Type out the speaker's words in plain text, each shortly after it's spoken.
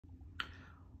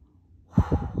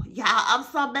Y'all, I'm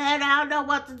so mad I don't know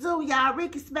what to do. Y'all,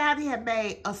 Rickey Smiley had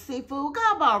made a seafood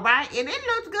gumbo, right? And it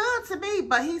looked good to me,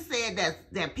 but he said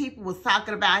that people was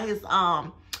talking about his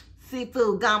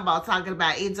seafood gumbo, talking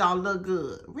about it don't look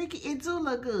good. Rickey, it do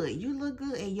look good. You look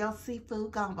good and your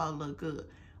seafood gumbo look good.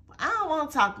 But I don't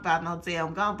want to talk about no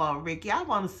damn gumbo, Rickey. I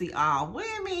want to see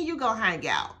when me and you gonna hang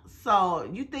out. So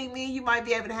you think me and you might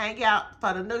be able to hang out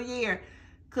for the new year?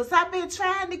 Because I've been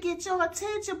trying to get your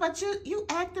attention, but you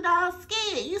acted all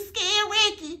scared. You scared,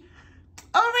 Rickey.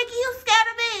 Oh, Rickey, you scared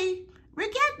of me.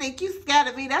 Rickey, I think you scared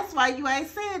of me. That's why you ain't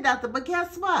saying nothing. But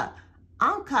guess what?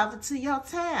 I'm coming to your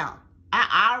town.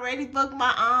 I already booked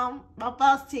my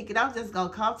bus ticket. I'm just going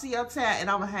to come to your town, and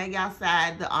I'm going to hang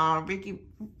outside the Rickey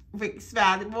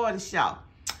Smiley morning show.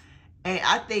 And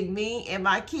I think me and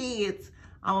my kids,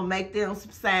 I'm going to make them some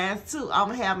signs, too. I'm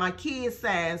going to have my kids'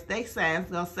 signs. They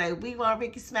signs going to say, we want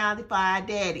Rickey Smiley for our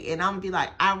daddy. And I'm going to be like,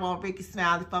 I want Rickey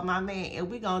Smiley for my man. And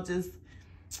we just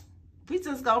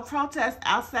going to protest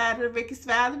outside of the Rickey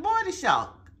Smiley morning show.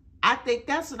 I think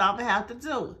that's what I'm going to have to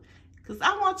do. Because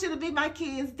I want you to be my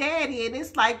kid's daddy. And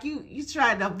it's like you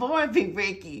trying to avoid me,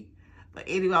 Rickey. But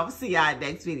anyway, I'm going to see y'all in the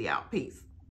next video. Peace.